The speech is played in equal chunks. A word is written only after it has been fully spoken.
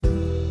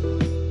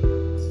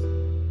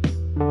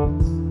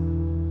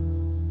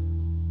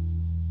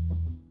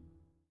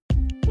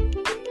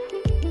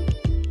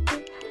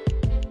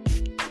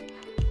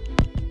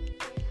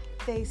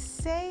They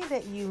say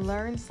that you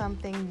learn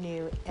something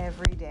new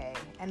every day.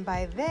 And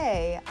by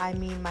they, I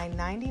mean my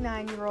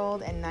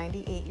 99-year-old and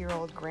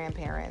 98-year-old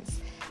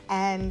grandparents.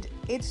 And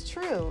it's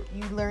true,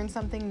 you learn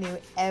something new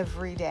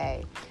every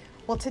day.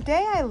 Well,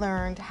 today I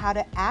learned how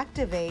to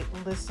activate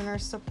listener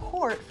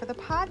support for the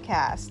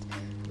podcast.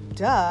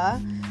 Duh.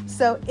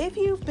 So if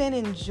you've been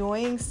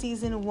enjoying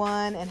season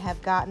 1 and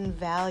have gotten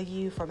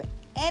value from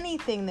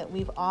anything that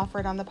we've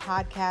offered on the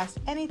podcast,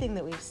 anything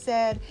that we've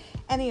said,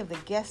 any of the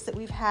guests that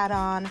we've had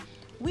on,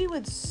 we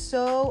would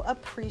so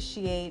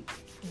appreciate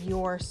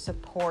your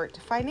support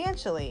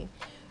financially.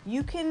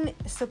 You can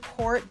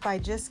support by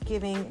just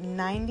giving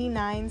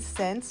 99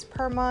 cents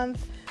per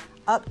month,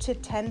 up to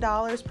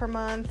 $10 per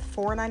month,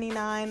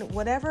 $4.99,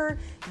 whatever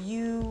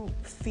you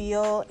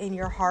feel in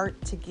your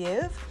heart to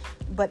give.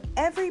 But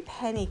every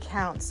penny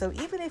counts. So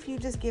even if you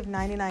just give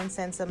 99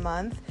 cents a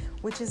month,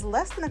 which is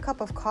less than a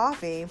cup of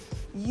coffee,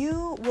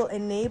 you will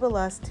enable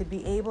us to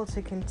be able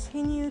to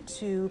continue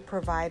to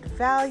provide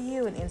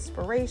value and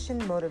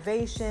inspiration,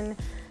 motivation,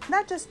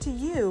 not just to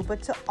you,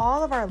 but to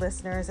all of our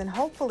listeners, and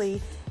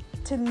hopefully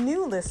to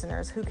new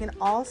listeners who can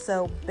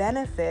also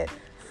benefit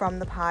from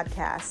the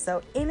podcast.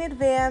 So in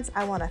advance,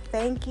 I want to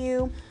thank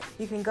you.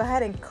 You can go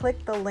ahead and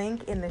click the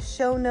link in the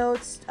show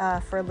notes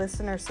for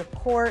listener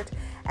support.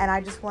 And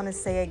I just want to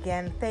say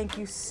again, thank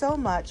you so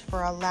much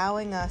for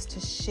allowing us to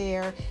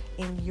share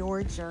in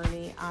your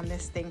journey on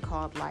this thing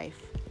called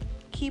life.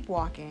 Keep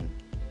walking.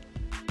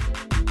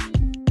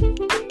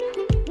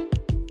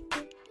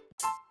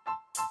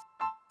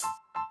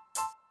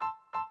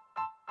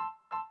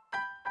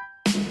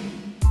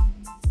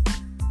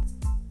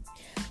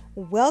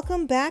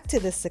 Welcome back to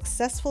the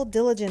Successful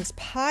Diligence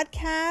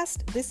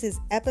podcast. This is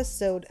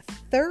episode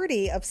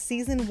 30 of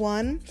season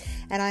 1,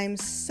 and I'm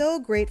so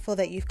grateful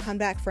that you've come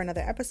back for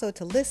another episode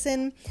to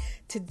listen.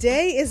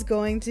 Today is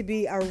going to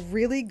be a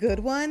really good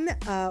one.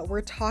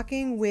 We're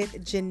talking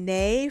with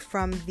Janae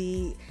from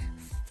the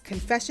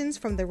Confessions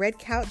from the Red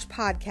Couch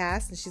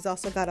podcast, and she's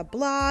also got a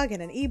blog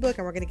and an ebook,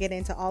 and we're going to get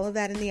into all of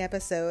that in the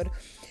episode.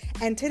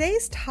 And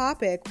today's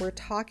topic, we're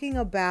talking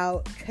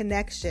about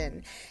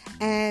connection.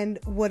 And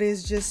what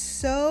is just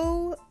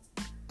so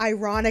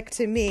ironic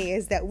to me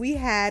is that we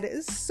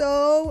had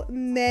so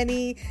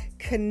many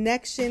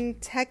connection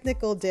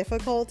technical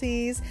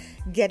difficulties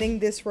getting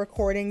this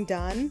recording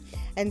done.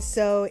 And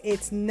so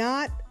it's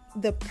not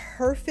the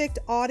perfect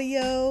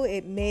audio.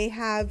 It may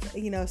have,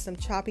 some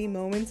choppy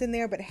moments in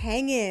there, but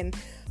hang in,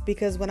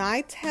 because when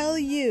I tell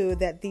you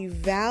that the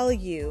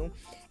value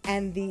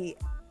and the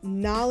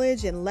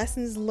knowledge and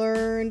lessons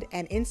learned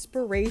and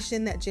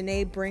inspiration that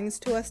Janae brings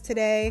to us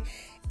today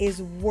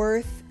is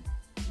worth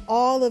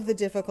all of the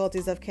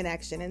difficulties of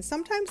connection. And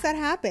sometimes that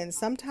happens.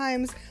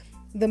 Sometimes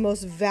the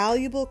most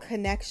valuable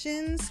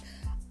connections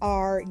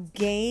are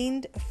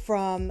gained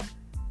from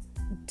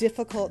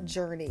difficult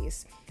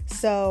journeys.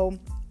 So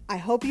I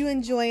hope you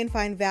enjoy and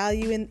find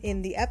value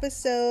in the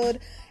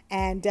episode,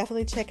 and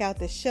definitely check out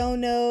the show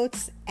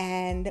notes.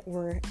 And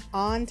we're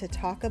on to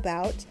talk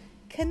about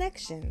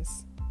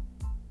connections.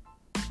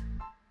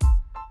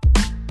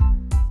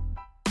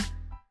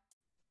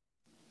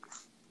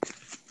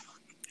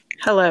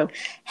 Hello,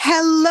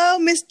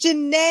 Miss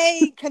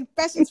Janae,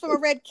 Confessions from a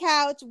Red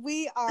Couch.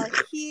 We are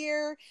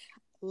here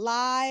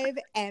live,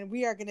 and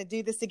we are going to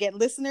do this again.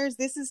 Listeners,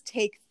 this is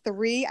take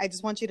 3. I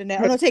just want you to know.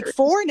 No, take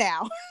 4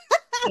 now.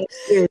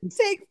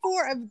 Take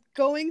 4 of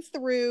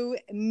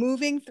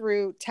moving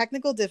through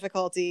technical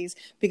difficulties,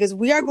 because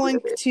we are going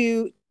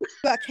to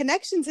about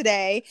connection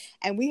today,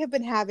 and we have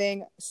been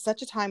having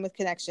such a time with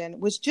connection,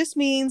 which just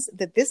means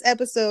that this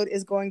episode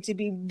is going to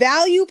be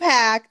value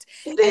packed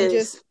and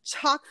just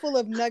chock full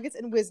of nuggets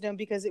and wisdom,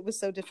 because it was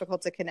so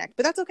difficult to connect.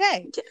 But that's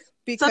okay,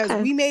 because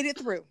we made it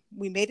through.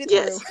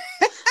 Through.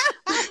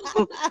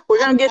 We're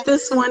going to get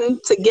this one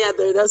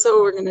together. That's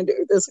what we're going to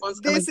do. This one's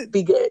going to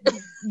be good.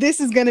 This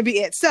is going to be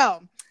it.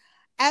 So,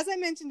 as I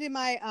mentioned in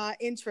my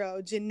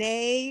intro,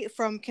 Janae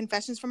from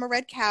Confessions from a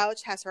Red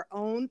Couch has her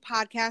own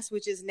podcast,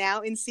 which is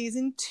now in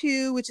season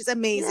 2, which is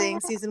amazing. Yeah.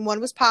 Season 1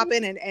 was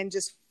popping and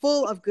just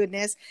full of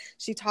goodness.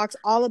 She talks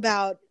all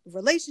about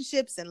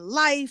relationships and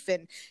life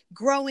and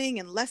growing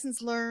and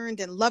lessons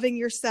learned and loving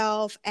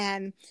yourself.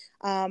 And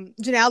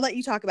Janae, I'll let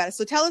you talk about it.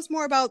 So tell us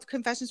more about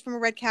Confessions from a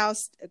Red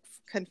Couch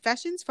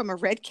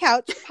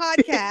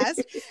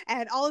podcast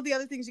and all of the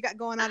other things you got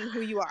going on and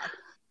who you are.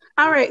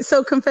 All right.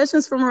 So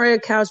Confessions from a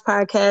Red Couch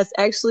podcast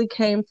actually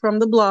came from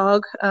the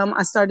blog.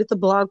 I started the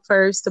blog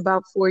first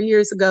about 4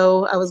 years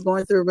ago. I was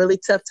going through a really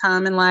tough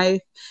time in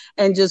life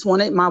and just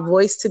wanted my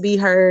voice to be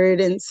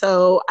heard. And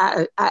so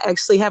I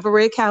actually have a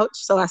red couch.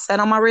 So I sat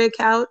on my red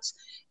couch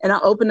and I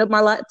opened up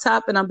my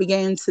laptop and I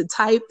began to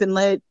type and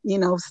let,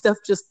 stuff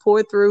just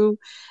pour through.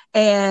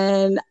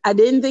 And I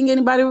didn't think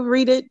anybody would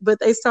read it, but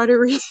they started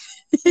reading.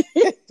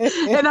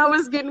 And I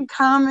was getting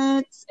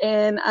comments,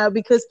 and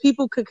because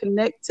people could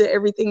connect to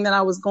everything that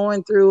I was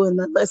going through and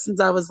the lessons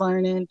I was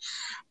learning.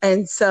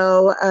 And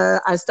so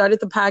I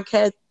started the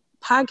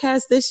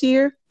podcast this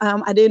year.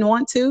 I didn't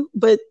want to,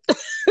 but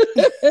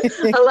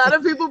a lot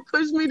of people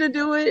pushed me to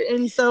do it.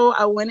 And so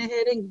I went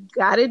ahead and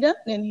got it done.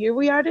 And here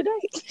we are today.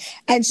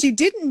 And she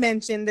didn't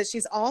mention that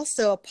she's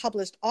also a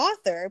published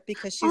author,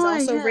 because she's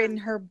also written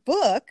her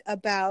book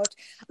about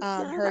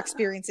her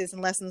experiences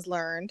and lessons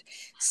learned.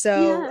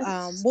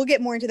 So we'll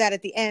get more into that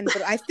at the end.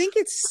 But I think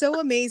it's so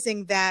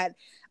amazing that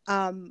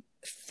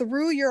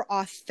through your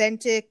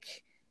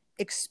authentic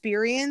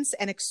experience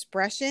and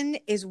expression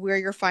is where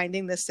you're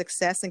finding the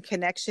success and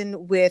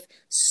connection with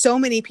so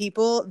many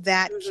people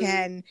that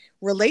can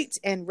relate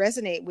and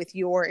resonate with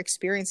your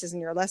experiences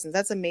and your lessons.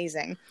 That's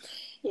amazing.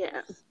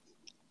 Yeah.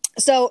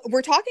 So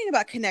we're talking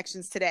about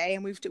connections today,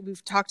 and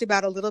we've talked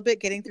about a little bit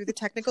getting through the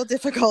technical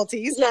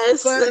difficulties.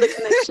 Yes, the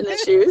connection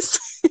issues.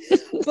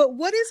 But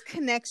what does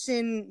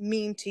connection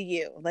mean to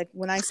you? Like,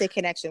 when I say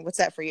connection, what's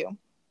that for you?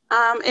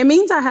 It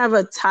means I have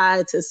a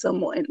tie to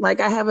someone. Like,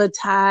 I have a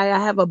tie, I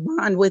have a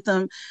bond with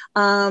them.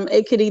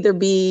 It could either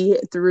be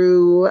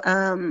through,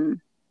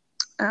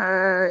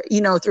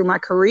 through my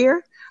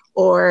career,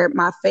 or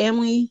my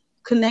family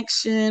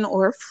connection,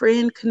 or a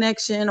friend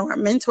connection, or a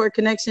mentor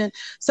connection.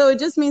 So it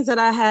just means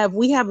that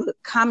we have a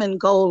common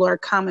goal or a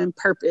common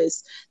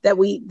purpose that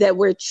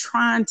we're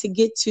trying to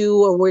get to,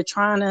 or we're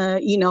trying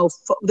to,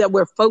 that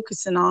we're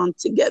focusing on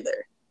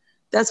together.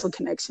 That's what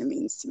connection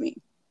means to me.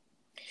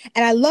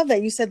 And I love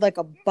that you said like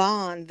a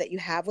bond that you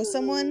have with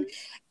someone.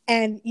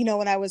 And,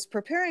 when I was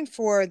preparing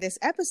for this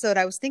episode,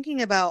 I was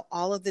thinking about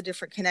all of the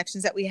different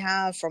connections that we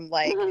have from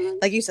like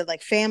you said,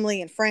 like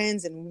family and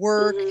friends and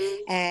work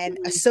and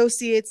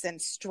associates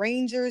and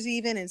strangers,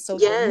 even in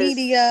social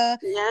media.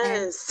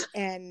 Yes.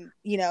 And,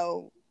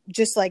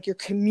 just like your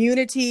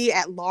community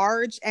at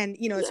large. And,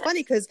 it's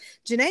funny because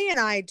Janae and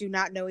I do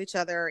not know each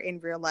other in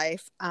real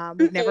life.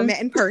 We've never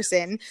met in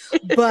person,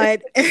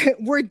 but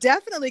we're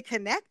definitely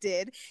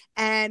connected.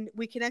 And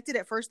we connected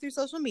at first through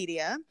social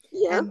media,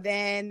 and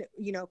then,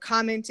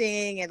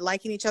 commenting and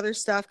liking each other's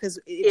stuff because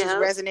it just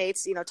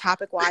resonates,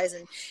 topic wise.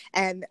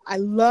 And I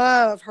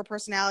love her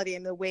personality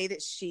and the way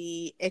that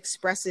she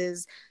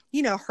expresses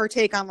her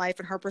take on life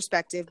and her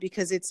perspective,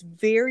 because it's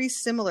very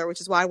similar,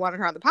 which is why I wanted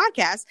her on the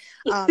podcast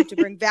to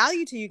bring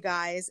value to you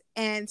guys.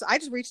 And so I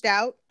just reached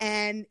out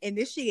and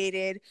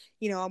initiated,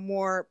 a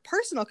more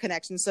personal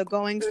connection. So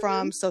going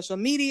from social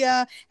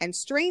media and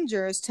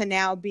strangers to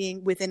now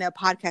being within a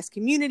podcast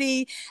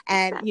community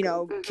and,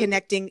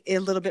 connecting a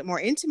little bit more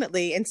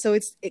intimately. And so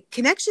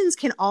connections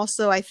can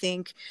also, I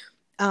think,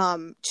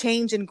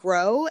 change and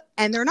grow,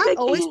 and they're not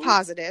always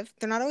positive.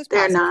 They're not always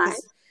positive. They're not.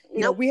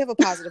 We have a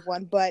positive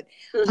one, but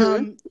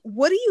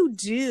what do you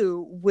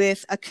do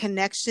with a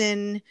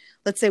connection,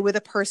 let's say with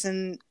a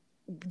person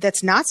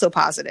that's not so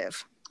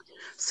positive?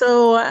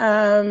 So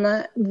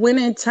when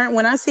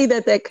I see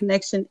that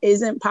connection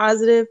isn't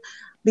positive,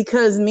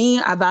 because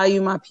I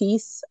value my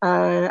peace.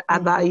 I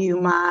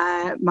value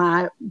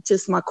my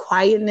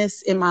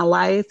quietness in my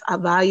life. I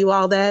value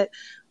all that.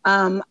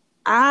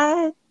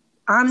 I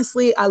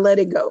let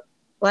it go.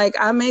 Like,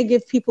 I may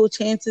give people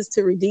chances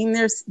to redeem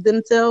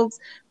themselves,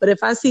 but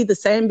if I see the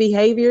same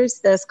behaviors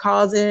that's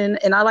causing,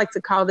 and I like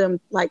to call them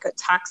like a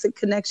toxic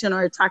connection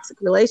or a toxic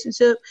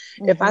relationship,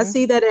 if I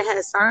see that it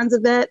has signs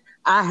of that,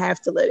 I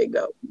have to let it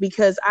go,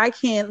 because I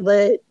can't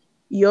let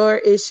your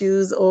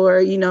issues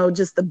or,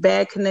 just the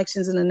bad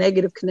connections and the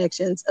negative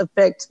connections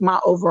affect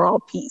my overall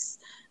peace.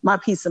 My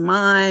peace of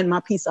mind, my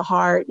peace of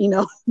heart,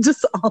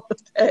 just all of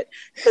that.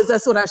 Because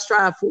that's what I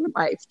strive for in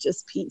life,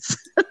 just peace.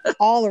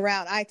 All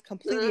around. I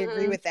completely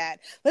agree with that.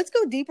 Let's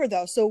go deeper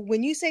though. So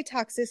when you say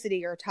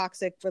toxicity or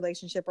toxic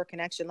relationship or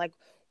connection, like,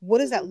 what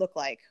does that look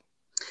like?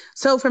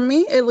 So for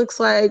me, it looks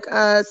like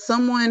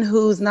someone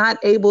who's not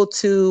able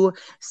to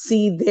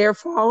see their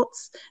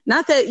faults.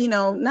 Not that,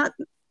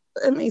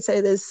 let me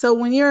say this. So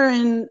when you're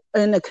in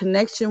a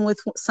connection with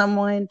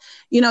someone,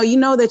 you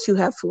know that you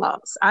have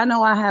flaws. I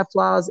know I have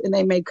flaws, and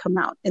they may come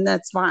out, and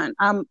that's fine.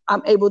 I'm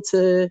able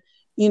to,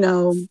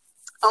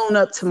 own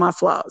up to my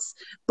flaws.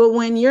 But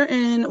when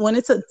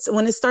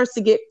it starts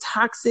to get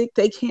toxic,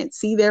 they can't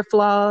see their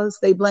flaws.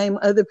 They blame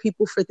other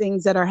people for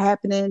things that are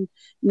happening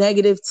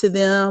negative to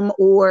them,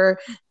 or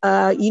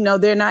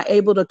they're not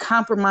able to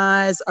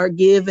compromise or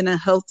give in a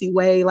healthy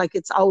way. Like,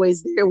 it's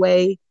always their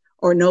way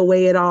or no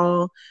way at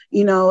all.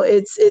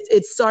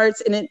 It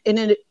starts and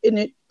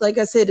it like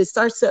I said, it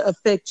starts to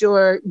affect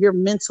your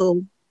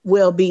mental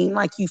well-being.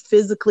 Like, you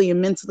physically and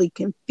mentally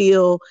can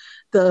feel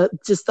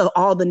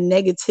all the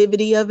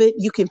negativity of it.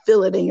 You can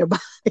feel it in your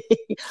body.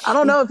 I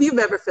don't know if you've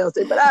ever felt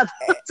it, but I've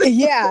felt it.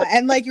 Yeah.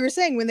 And like you were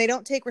saying, when they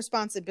don't take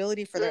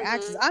responsibility for their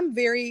actions, I'm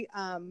very,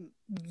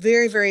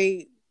 very,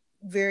 very,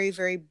 very,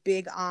 very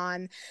big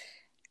on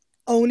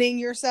owning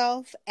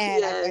yourself.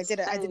 And I did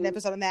an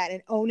episode on that,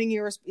 and owning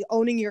your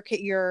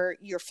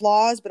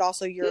flaws, but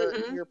also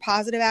your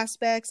positive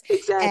aspects.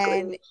 Exactly.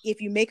 And if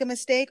you make a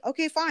mistake,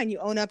 okay, fine, you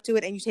own up to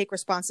it and you take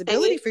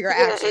responsibility for your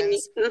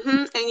actions.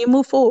 And you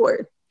move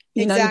forward.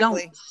 You exactly. know,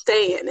 you don't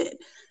stay in it.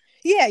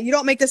 Yeah, you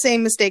don't make the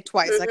same mistake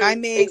twice. Like I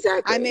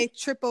Exactly. may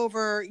trip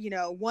over,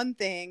 one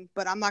thing,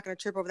 but I'm not going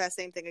to trip over that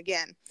same thing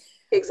again.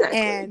 Exactly.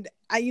 And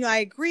I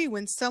agree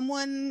when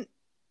someone,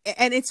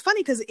 and it's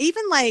funny because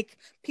even like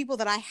people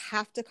that I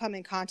have to come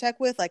in contact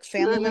with, like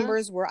family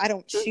members where I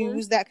don't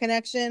choose that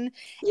connection,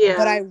 but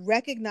Yeah. I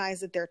recognize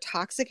that they're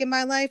toxic in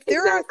my life,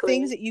 there are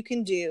things Exactly. that you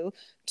can do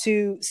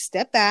to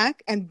step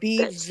back and be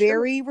That's true.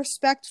 very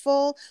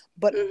respectful,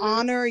 but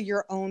honor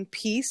your own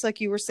peace,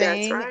 like you were That's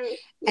saying, right.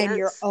 and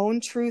your Yes. own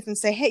truth, and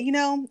say, hey,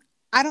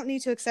 I don't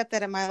need to accept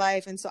that in my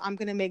life, and so I'm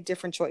going to make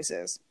different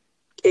choices.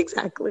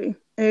 Exactly.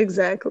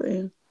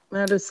 Exactly.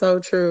 That is so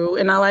true.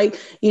 And I like,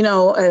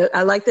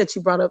 I like that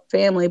you brought up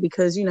family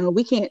because,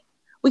 we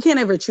can't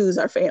ever choose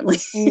our family.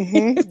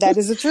 That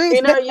is the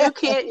truth.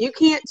 You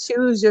can't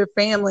choose your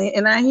family.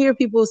 And I hear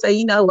people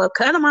say, well,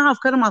 cut them off,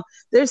 cut them off.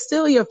 They're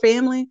still your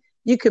family.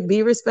 You could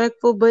be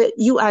respectful, but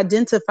you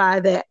identify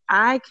that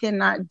I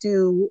cannot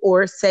do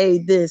or say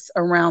this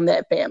around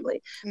that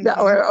family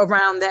or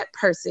around that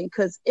person.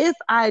 Because if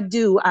I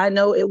do, I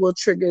know it will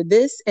trigger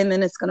this and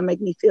then it's going to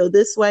make me feel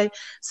this way.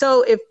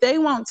 So if they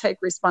won't take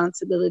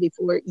responsibility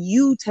for it,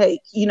 you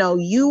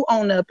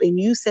own up and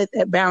you set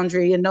that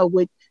boundary and know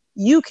what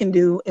you can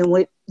do and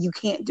what you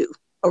can't do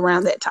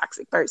around that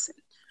toxic person.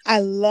 I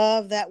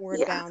love that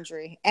word Yeah.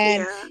 boundary.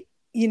 And,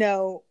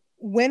 Yeah.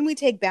 when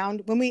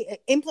we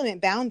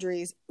implement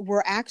boundaries,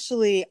 we're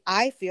actually,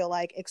 I feel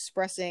like,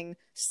 expressing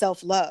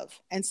self-love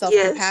and Yes.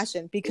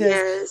 self-compassion, because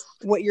Yes.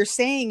 what you're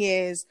saying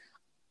is,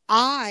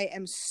 I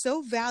am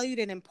so valued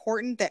and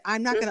important that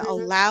I'm not going to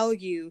Mm-hmm. allow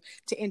you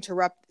to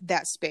interrupt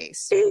that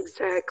space.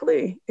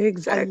 Exactly. I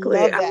Exactly.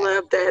 love I that.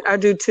 love that. I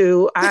do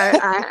too.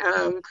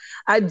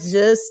 I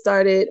just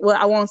started, well,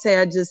 I won't say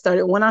I just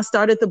started. When I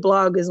started the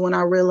blog is when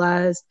I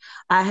realized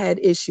I had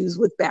issues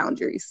with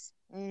boundaries.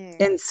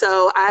 And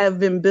so I have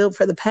been built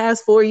for the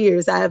past 4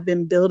 years. I have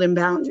been building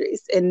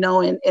boundaries and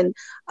knowing, and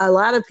a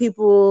lot of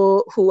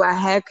people who I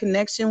had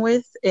connection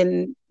with,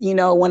 and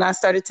when I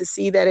started to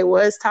see that it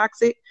was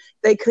toxic,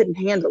 they couldn't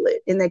handle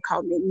it, and they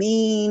called me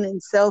mean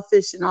and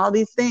selfish and all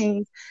these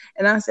things.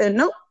 And I said,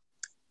 nope,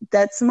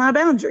 that's my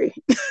boundary,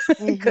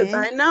 because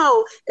I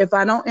know if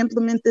I don't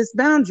implement this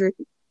boundary,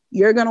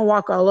 you're gonna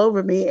walk all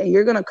over me, and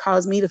you're gonna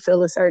cause me to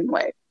feel a certain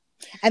way.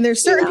 And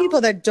there's certain people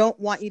that don't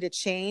want you to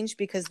change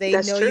because they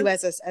That's know you true.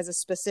 as a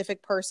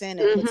specific person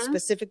and with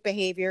specific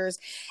behaviors.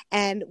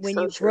 And when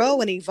So you grow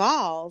true. and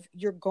evolve,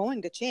 you're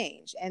going to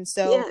change. And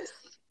so Yes.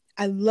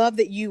 I love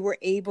that you were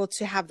able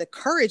to have the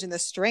courage and the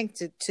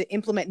strength to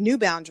implement new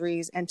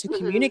boundaries and to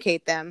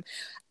communicate them.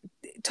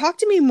 Talk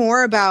to me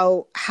more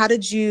about, how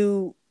did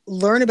you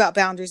learn about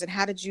boundaries and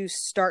how did you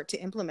start to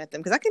implement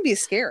them? Because that can be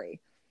scary.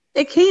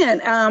 It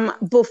can.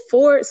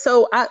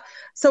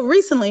 So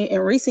recently,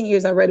 in recent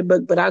years, I read a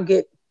book, but I'll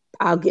get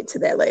to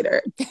that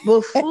later.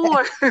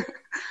 Before,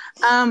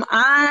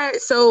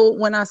 so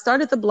when I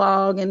started the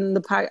blog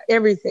and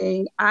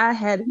everything, I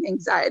had an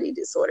anxiety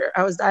disorder.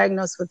 I was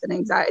diagnosed with an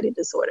anxiety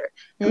disorder.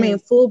 I mean,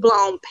 full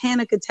blown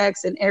panic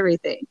attacks and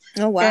everything.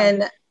 Oh,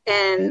 wow.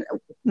 And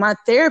my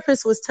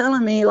therapist was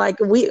telling me, like,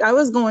 I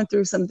was going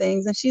through some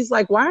things, and she's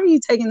like, "Why are you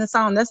taking this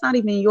on? That's not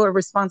even your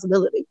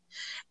responsibility."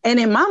 And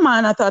in my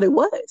mind, I thought it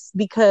was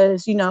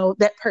because,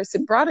 that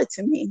person brought it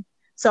to me.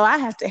 So I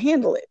have to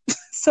handle it.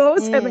 So I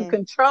was having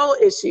control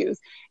issues.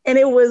 And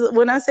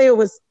when I say it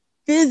was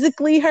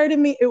physically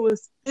hurting me, it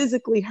was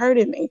physically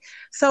hurting me.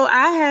 So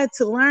I had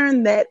to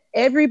learn that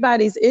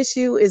everybody's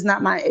issue is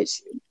not my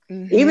issue.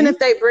 Even if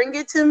they bring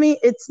it to me,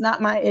 it's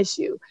not my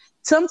issue.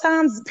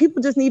 Sometimes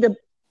people just need to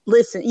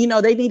listen,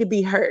 they need to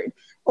be heard.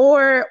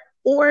 Or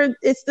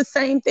it's the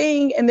same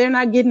thing and they're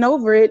not getting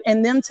over it,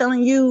 and them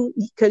telling you,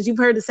 because you've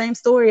heard the same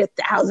story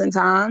 1,000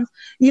 times,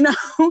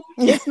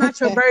 it's not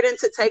your burden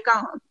to take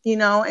on,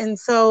 and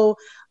so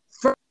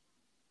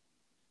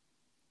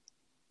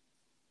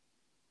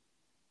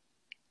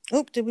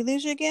Did we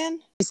lose you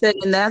again?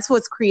 and that's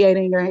what's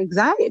creating your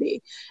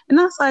anxiety. And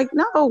I was like,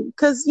 no,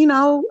 because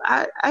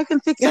I can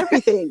fix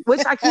everything,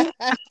 which I can't.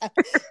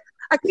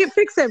 I can't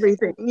fix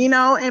everything,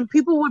 and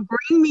people would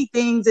bring me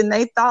things and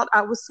they thought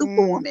I was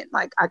Superwoman.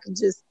 Like I could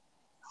just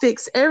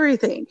fix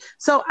everything.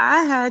 So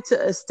I had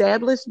to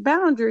establish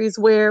boundaries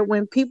where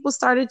when people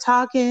started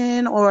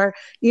talking or,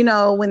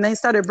 when they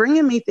started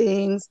bringing me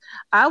things,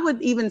 I would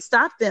even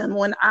stop them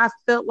when I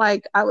felt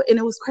like and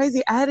it was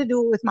crazy. I had to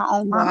do it with my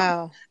own mom.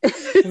 Wow.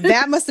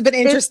 That must have been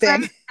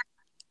interesting.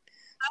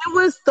 It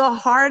was the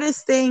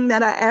hardest thing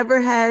that I ever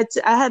had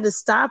I had to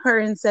stop her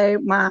and say,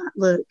 "Ma,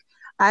 look,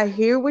 I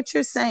hear what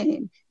you're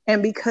saying.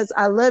 And because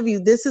I love you,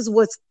 this is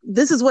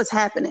what's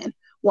happening.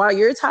 While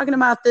you're talking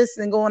about this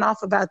and going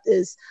off about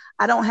this,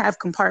 I don't have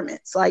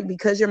compartments. Like,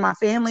 because you're my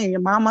family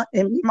and my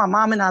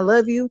mom and I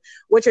love you,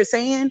 what you're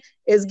saying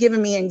is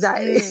giving me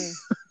anxiety.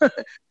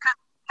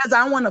 Because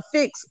I want to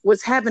fix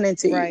what's happening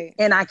to you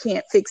and I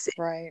can't fix it."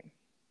 Right.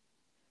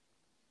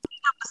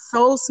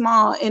 So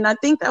small. And I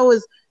think that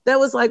was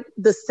like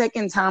the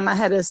second time I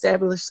had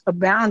established a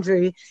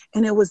boundary,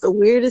 and it was the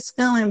weirdest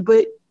feeling,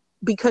 but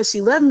because she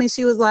loved me,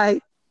 she was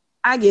like,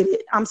 "I get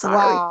it. I'm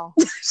sorry." Wow.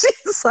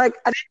 She's like,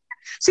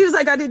 She was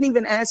like, I didn't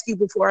even ask you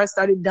before I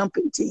started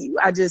dumping to you.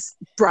 I just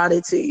brought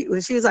it to you.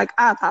 And she was like,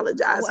 I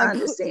apologize. Well, I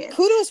and understand.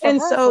 kudos for And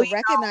her so, for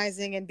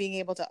recognizing and being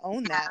able to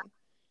own that.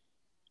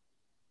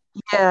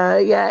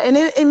 yeah. And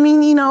I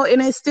mean,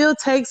 and it still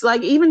takes,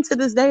 like, even to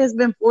this day, it's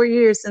been 4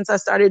 years since I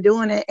started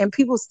doing it. And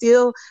people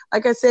still,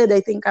 like I said,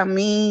 they think I'm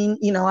mean.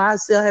 I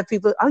still have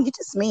people, oh, you're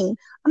just mean.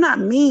 I'm not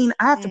mean.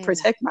 I have to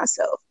protect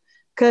myself,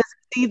 because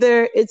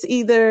it's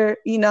either,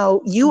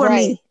 you or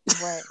Right, me.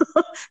 right.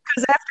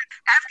 Because after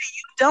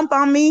you dump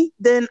on me,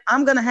 then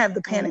I'm going to have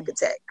the panic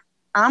attack.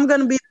 I'm going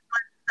to be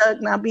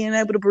stuck, not being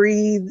able to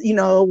breathe,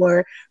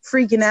 or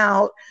freaking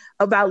out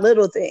about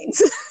little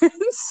things.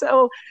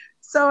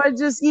 So I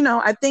just,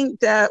 I think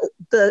that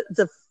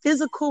the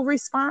physical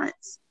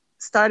response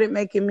started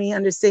making me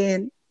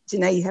understand,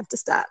 Janae, you have to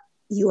stop.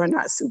 You are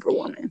not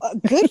Superwoman.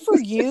 Good for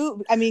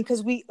you. I mean,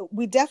 because we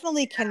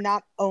definitely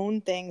cannot own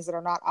things that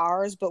are not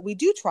ours, but we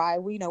do try.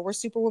 We're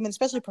Superwomen,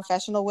 especially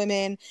professional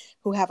women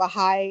who have a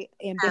high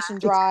ambition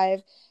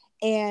drive.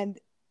 And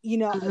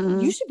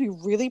you should be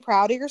really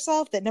proud of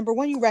yourself that, number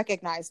one, you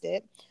recognized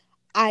it.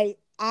 I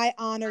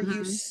honor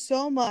you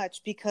so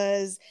much,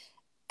 because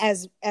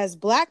as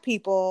Black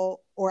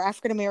people, or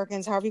African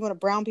Americans, however you want to,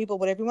 brown people,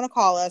 whatever you want to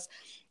call us,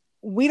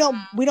 we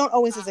don't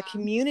always as a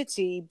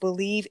community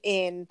believe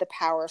in the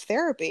power of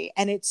therapy,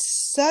 and it's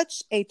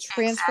such a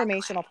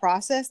transformational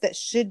process that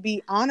should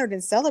be honored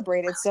and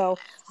celebrated. So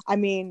I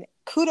mean,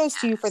 kudos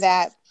to you for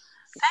that.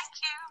 Thank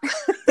you.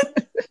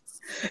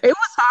 It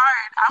was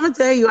hard. I'm gonna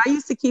tell you, I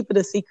used to keep it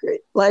a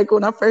secret. Like,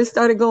 when I first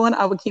started going,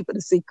 I would keep it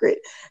a secret.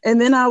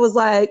 And then I was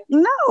like,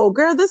 no,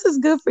 girl, this is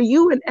good for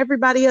you and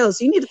everybody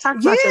else. You need to talk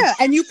about your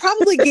and you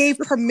probably gave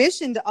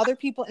permission to other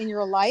people in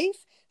your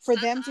life for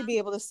them to be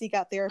able to seek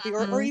out therapy,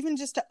 or even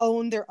just to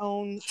own their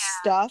own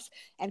stuff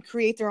and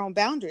create their own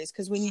boundaries.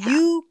 Because when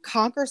you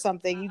conquer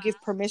something, you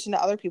give permission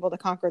to other people to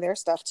conquer their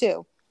stuff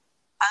too.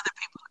 Other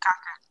people to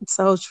conquer.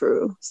 So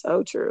true.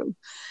 So true.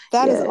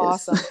 That is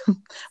awesome.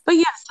 But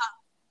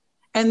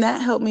and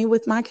that helped me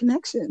with my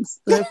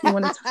connections. So if you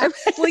want to type.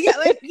 Well,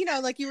 yeah,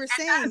 like you were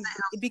saying,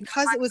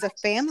 because it was a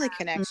family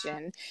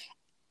connection,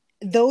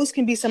 those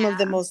can be some of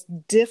the most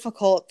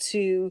difficult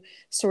to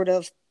sort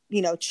of,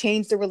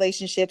 change the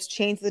relationships,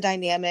 change the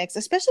dynamics,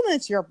 especially when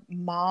it's your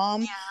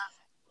mom.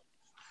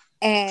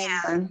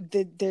 And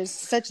there's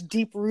such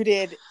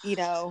deep-rooted,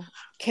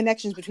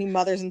 connections between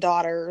mothers and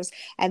daughters,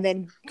 and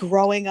then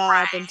growing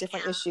up and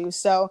different issues.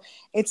 So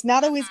it's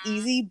not always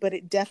easy, but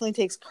it definitely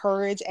takes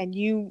courage. And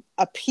you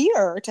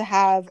appear to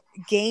have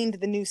gained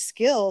the new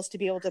skills to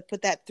be able to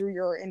put that through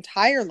your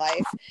entire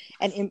life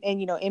and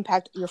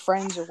impact your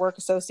friends, your work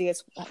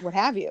associates, what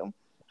have you.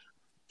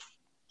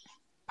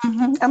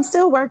 I'm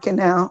still working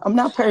now. I'm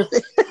not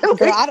perfect. Girl,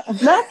 not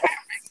perfect.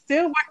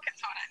 Still working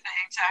on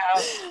it,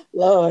 child.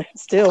 Lord,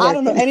 still working. I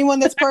don't know anyone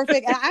that's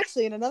perfect. And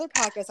actually, in another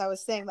podcast, I was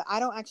saying that I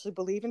don't actually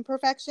believe in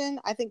perfection.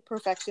 I think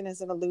perfection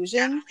is an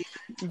illusion,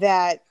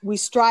 that we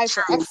strive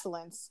for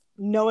excellence,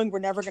 knowing we're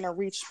never going to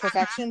reach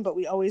perfection, but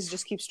we always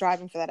just keep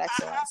striving for that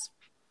excellence.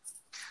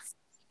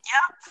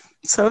 Yeah,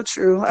 so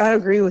true. I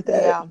agree with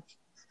that. Yeah.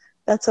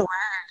 That's a word.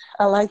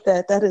 I like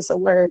that. That is a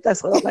word.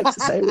 That's what I like to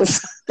say.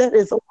 That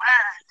is a word.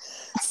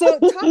 So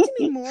talk to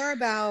me more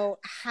about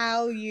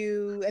how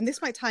you, and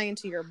this might tie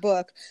into your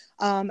book,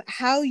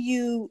 how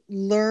you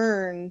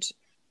learned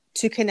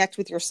to connect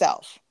with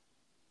yourself.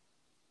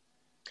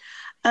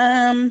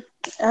 I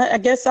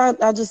guess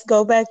I'll just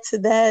go back to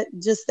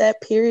that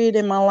period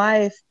in my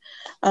life.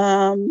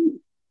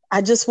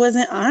 I just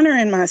wasn't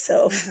honoring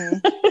myself.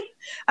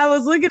 I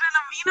was looking at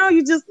them,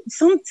 you just,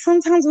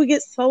 sometimes we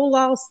get so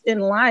lost in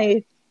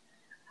life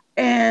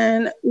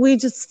and we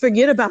just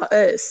forget about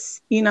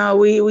us. We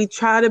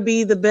try to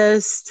be the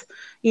best,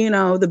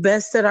 the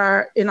best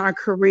in our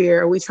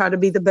career. We try to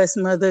be the best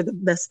mother, the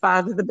best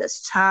father, the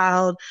best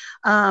child,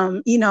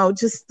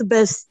 just the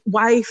best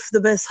wife,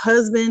 the best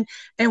husband.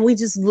 And we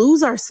just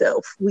lose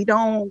ourselves. We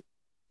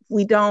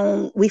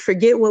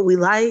forget what we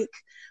like.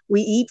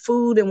 We eat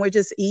food and we're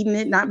just eating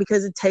it, not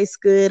because it tastes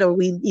good or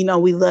we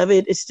love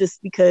it. It's just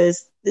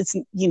because it's,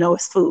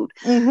 it's food.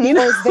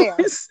 It's there.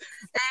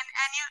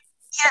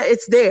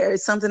 It's there.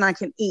 It's something I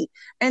can eat.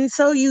 And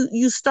so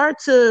you start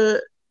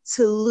to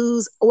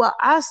lose. Well,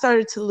 I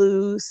started to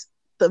lose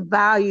the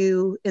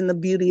value and the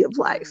beauty of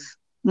life,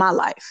 my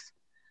life.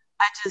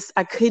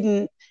 I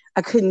couldn't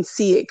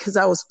see it because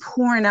I was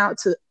pouring out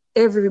to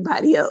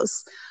everybody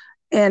else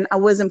and I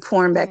wasn't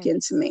pouring back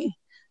into me.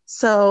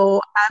 So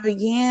I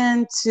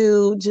began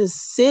to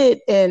just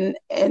sit and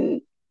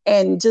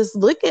just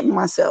look at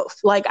myself.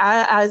 Like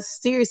I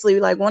seriously,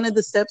 like one of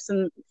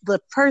the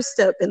first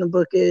step in the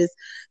book is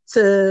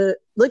to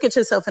look at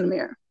yourself in the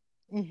mirror.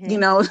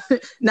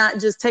 Not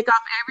just take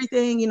off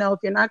everything, if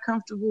you're not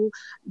comfortable,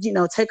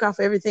 take off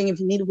everything. If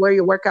you need to wear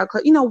your workout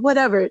clothes,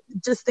 whatever,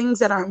 just things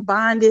that aren't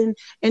bonding,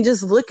 and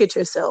just look at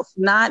yourself,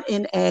 not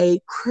in a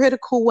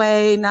critical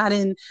way, not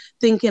in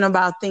thinking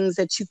about things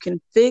that you can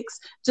fix.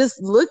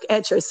 Just look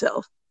at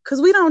yourself. Because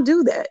we don't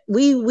do that.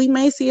 We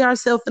may see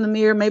ourselves in the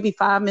mirror maybe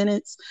 5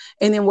 minutes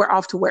and then we're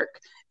off to work.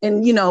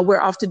 and,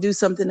 we're off to do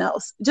something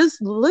else.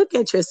 Just look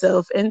at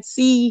yourself and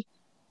see,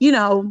 you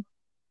know,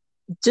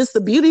 just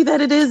the beauty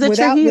that it is that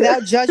you're here.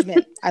 Without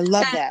judgment. I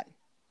love that.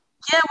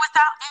 Yeah,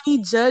 without any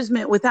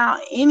judgment, without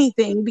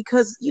anything,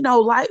 because,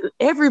 like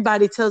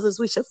everybody tells us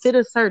we should fit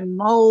a certain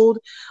mold,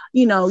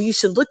 you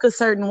should look a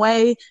certain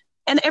way.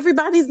 And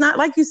everybody's not,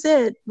 like you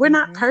said, we're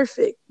not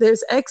perfect.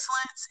 There's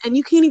excellence, and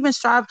you can't even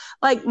strive.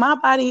 Like, my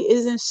body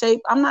isn't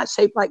shaped. I'm not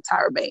shaped like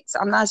Tyra Banks.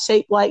 I'm not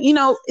shaped like,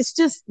 it's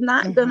just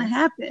not going to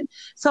happen.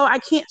 So I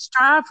can't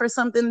strive for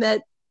something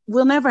that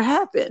will never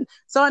happen.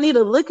 So I need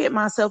to look at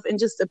myself and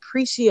just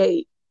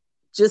appreciate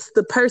just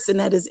the person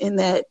that is in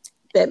that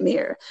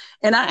mirror.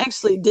 And I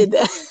actually did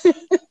that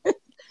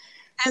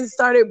and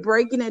started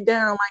breaking it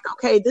down. Like,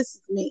 okay, this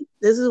is me.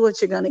 This is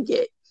what you're going to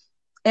get.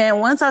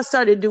 And once I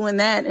started doing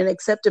that and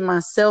accepting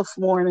myself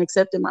more and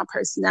accepting my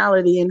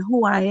personality and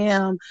who I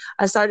am,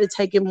 I started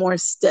taking more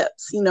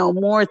steps,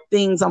 more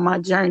things on my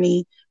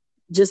journey,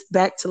 just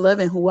back to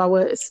loving who I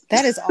was.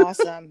 That is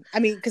awesome. I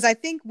mean, because I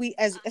think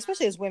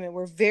especially as women,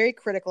 we're very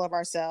critical of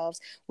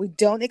ourselves. We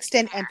don't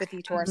extend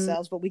empathy to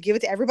ourselves, but we give it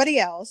to everybody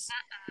else.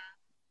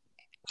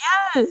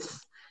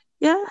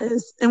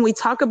 Yes. And we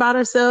talk about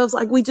ourselves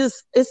like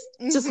it's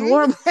just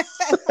horrible.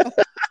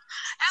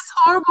 It's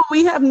horrible.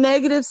 We have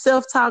negative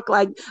self-talk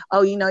like,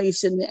 oh, you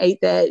shouldn't have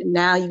ate that.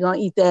 Now you're going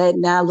to eat that.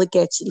 Now look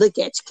at you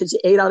because you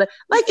ate all that.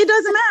 Like, it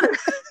doesn't matter.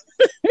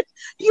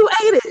 You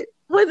ate it.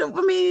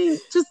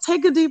 Just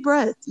take a deep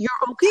breath. You're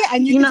okay. Yeah,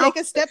 and you can take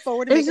a step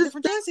forward and make a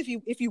different choice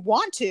if you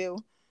want to.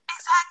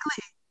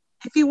 Exactly.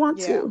 If you want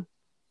to,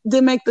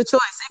 then make the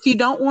choice. If you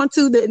don't want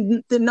to,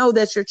 then know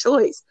that's your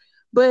choice.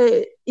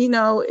 But,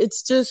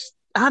 it's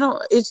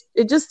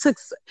just,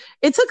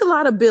 it took a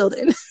lot of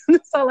building.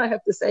 That's all I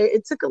have to say.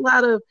 It's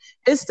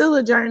still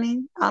a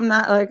journey. I'm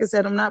not, like I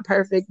said, I'm not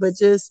perfect, but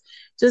just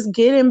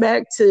getting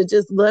back to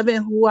just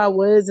loving who I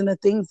was and the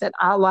things that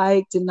I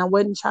liked. And I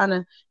wasn't trying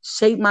to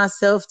shape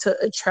myself to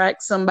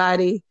attract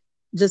somebody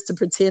just to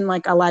pretend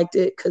like I liked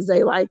it because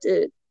they liked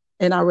it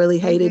and I really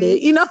hated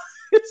it,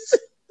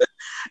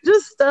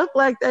 just stuff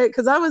like that.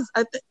 Cause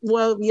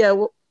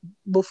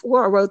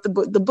before I wrote the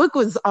book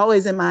was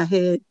always in my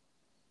head,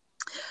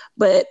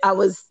 but I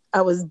was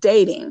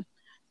dating,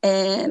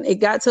 and it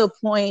got to a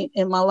point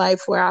in my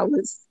life where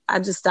I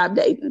just stopped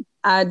dating.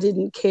 I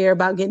didn't care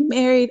about getting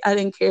married. I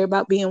didn't care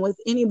about being with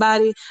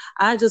anybody.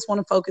 I just want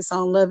to focus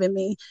on loving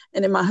me.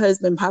 And then my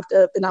husband popped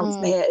up, and I was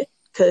mad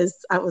because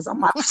I was on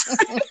my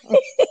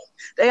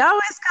They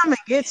always come and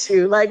get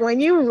you. Like when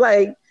you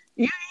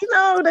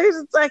they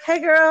just like, hey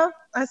girl,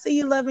 I see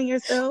you loving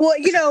yourself. Well,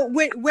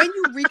 when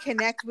you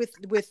reconnect with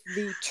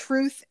the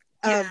truth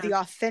of the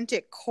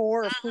authentic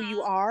core of who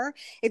you are,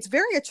 it's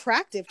very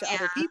attractive to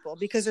other people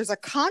because there's a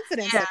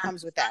confidence that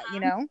comes with that,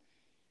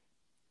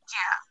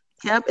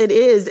 Yep, it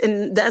is.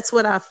 And that's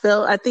what I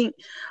felt. I think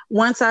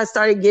once I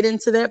started getting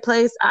to that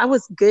place, I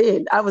was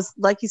good. I was,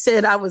 like you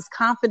said, I was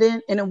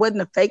confident, and it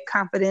wasn't a fake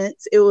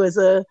confidence. It was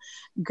a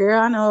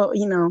girl, I know,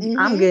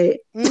 I'm good.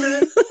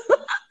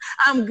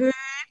 I'm good.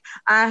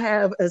 I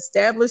have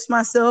established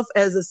myself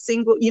as a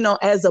single,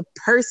 as a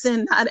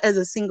person, not as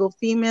a single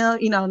female,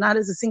 not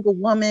as a single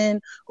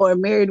woman or a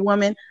married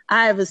woman.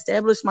 I have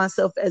established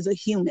myself as a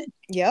human.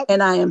 Yep.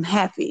 And I am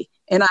happy,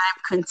 and I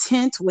am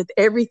content with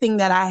everything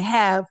that I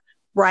have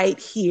right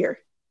here.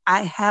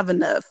 I have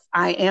enough.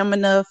 I am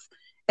enough.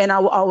 And I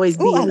will always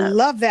be enough. I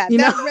love that.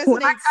 That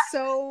resonates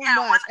so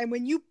much. And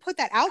when you put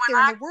that out there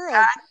in the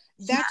world,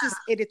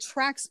 it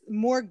attracts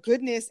more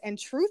goodness and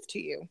truth to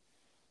you.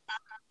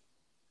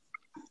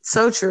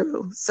 So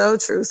true.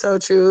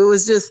 It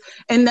was just,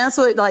 and that's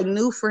what, like,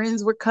 new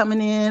friends were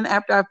coming in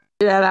after I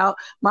figured that out.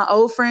 My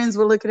old friends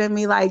were looking at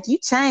me like, you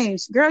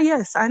changed. Girl,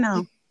 yes, I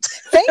know.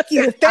 Thank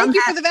you. Thank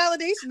you for the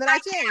validation that I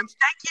changed.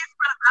 Thank you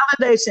for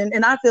the validation.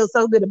 And I feel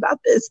so good about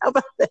this. How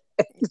about that?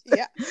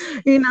 Yeah.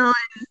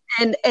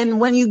 And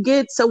when you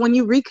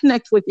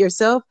reconnect with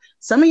yourself,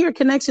 some of your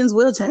connections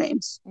will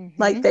change.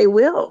 Like they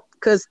will,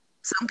 because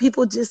some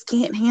people just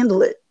can't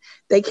handle it.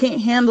 They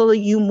can't handle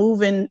you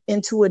moving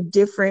into a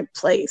different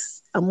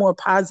place, a more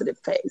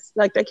positive place.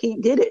 Like they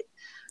can't get it.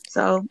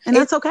 So, and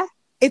that's okay.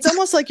 It's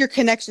almost like your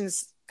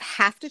connections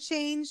have to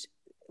change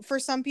for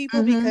some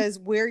people because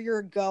where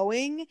you're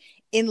going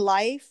in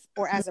life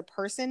or as a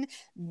person,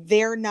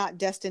 they're not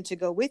destined to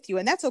go with you.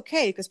 And that's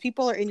okay, because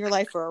people are in your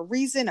life for a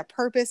reason, a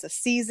purpose, a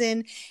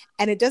season.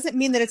 And it doesn't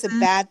mean that it's a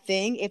bad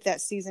thing if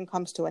that season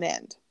comes to an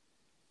end.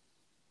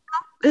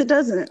 It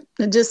doesn't.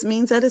 It just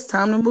means that it's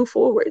time to move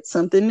forward.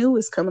 Something new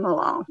is coming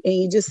along, and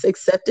you just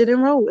accept it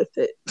and roll with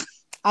it.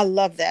 I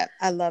love that.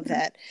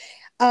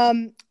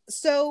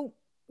 So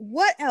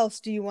what else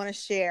do you want to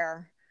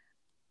share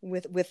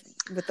with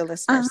the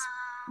listeners?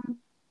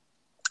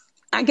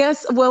 I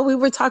guess, well, we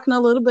were talking a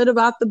little bit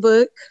about the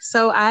book.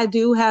 So I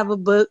do have a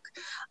book.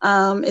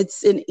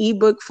 It's in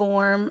ebook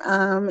form.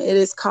 It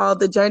is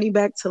called The Journey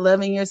Back to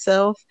Loving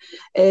Yourself.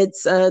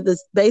 It's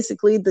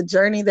basically the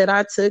journey that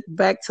I took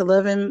back to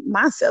loving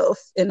myself.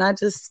 And I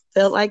just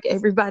felt like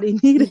everybody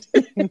needed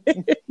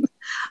it.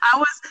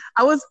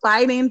 I was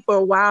fighting for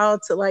a while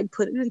to like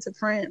put it into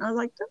print. I was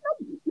like,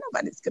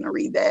 nobody's going to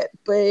read that.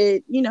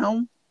 But,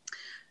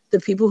 the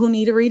people who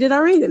need to read it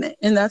are reading it,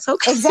 and that's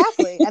okay.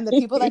 Exactly. And the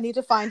people that need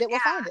to find it will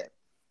find it.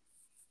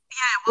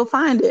 We'll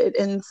find it.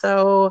 And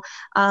so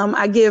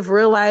I give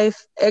real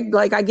life,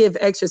 like I give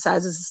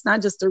exercises. It's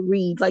not just to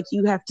read, like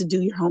you have to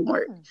do your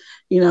homework, So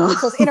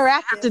it's interactive.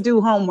 You have to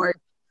do homework.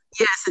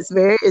 Yes, it's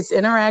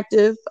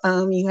interactive.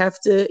 You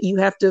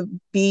have to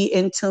be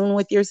in tune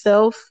with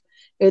yourself.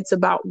 It's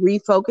about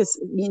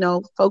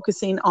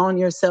focusing on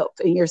yourself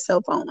and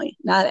yourself only,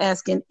 not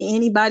asking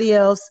anybody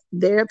else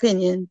their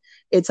opinion.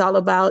 It's all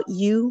about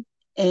you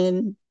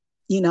and,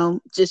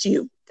 just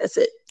you. That's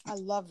it. I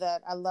love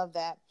that. I love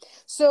that.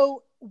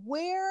 So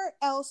where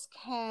else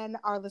can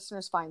our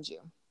listeners find you?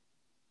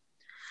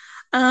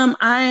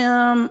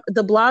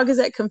 The blog is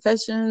at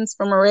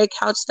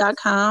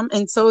confessionsfromaredcouch.com,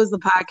 and so is the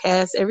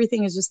podcast.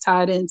 Everything is just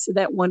tied into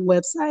that one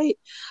website.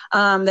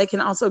 They can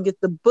also get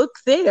the book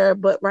there,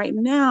 but right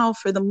now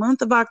for the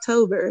month of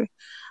October,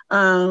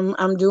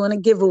 I'm doing a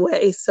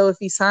giveaway. So if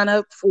you sign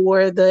up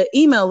for the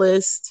email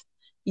list,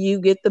 you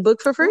get the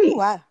book for free.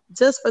 Ooh,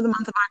 just for the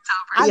month of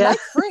October. I like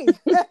free.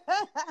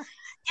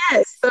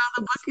 Yes, so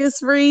the book is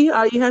free.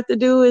 All you have to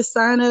do is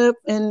sign up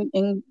and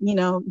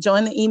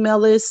join the email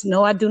list.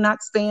 No, I do not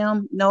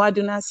spam. No, I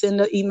do not send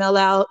an email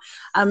out.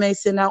 I may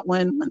send out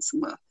one once a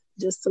month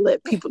just to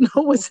let people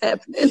know what's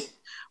happening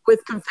with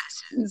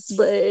confessions.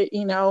 But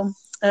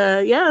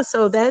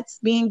so that's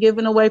being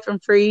given away from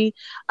free.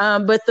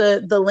 But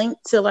the link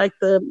to like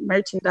the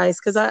merchandise,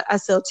 because I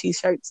sell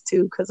t-shirts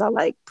too, because I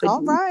like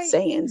putting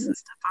sayings and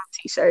stuff on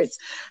t-shirts.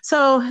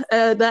 So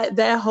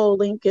that whole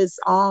link is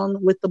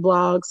on with the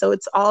blog. So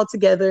it's all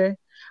together.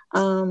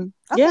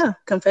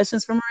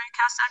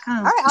 Confessionsfromaredcouch.com.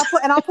 All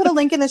right, I'll put a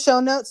link in the show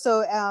notes,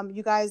 so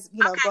you guys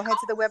go ahead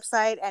to the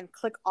website and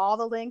click all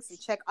the links and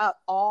check out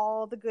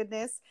all the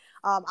goodness.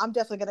 I'm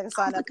definitely going to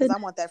sign up because I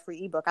want that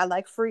free ebook. I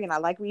like free and I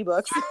like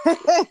ebooks.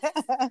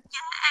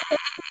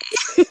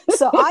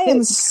 So I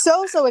am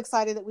so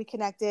excited that we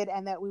connected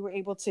and that we were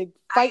able to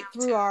fight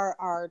through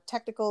our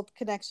technical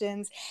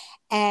connections,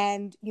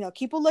 and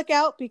keep a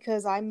lookout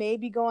because I may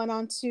be going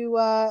on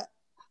to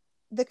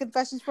the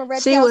Confessions from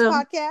Red Couch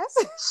podcast.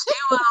 She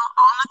will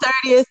on the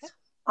 30th.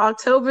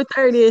 October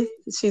 30th,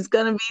 she's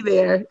gonna be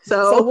there.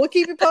 So we'll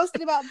keep you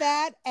posted about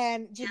that.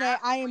 And Janae,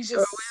 I am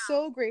just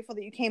so grateful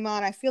that you came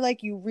on. I feel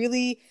like you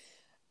really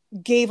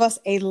gave us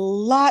a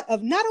lot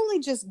of not only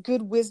just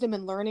good wisdom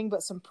and learning,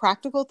 but some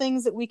practical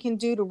things that we can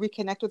do to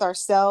reconnect with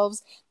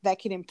ourselves that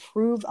can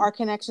improve our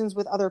connections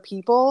with other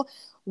people,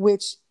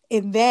 which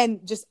and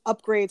then just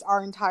upgrades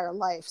our entire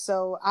life.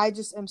 So I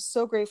just am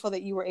so grateful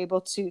that you were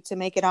able to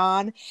make it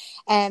on.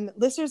 And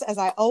listeners, as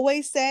I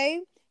always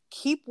say,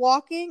 keep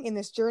walking in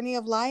this journey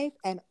of life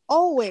and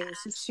always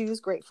choose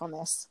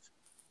gratefulness.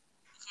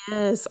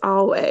 Yes,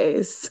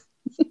 always.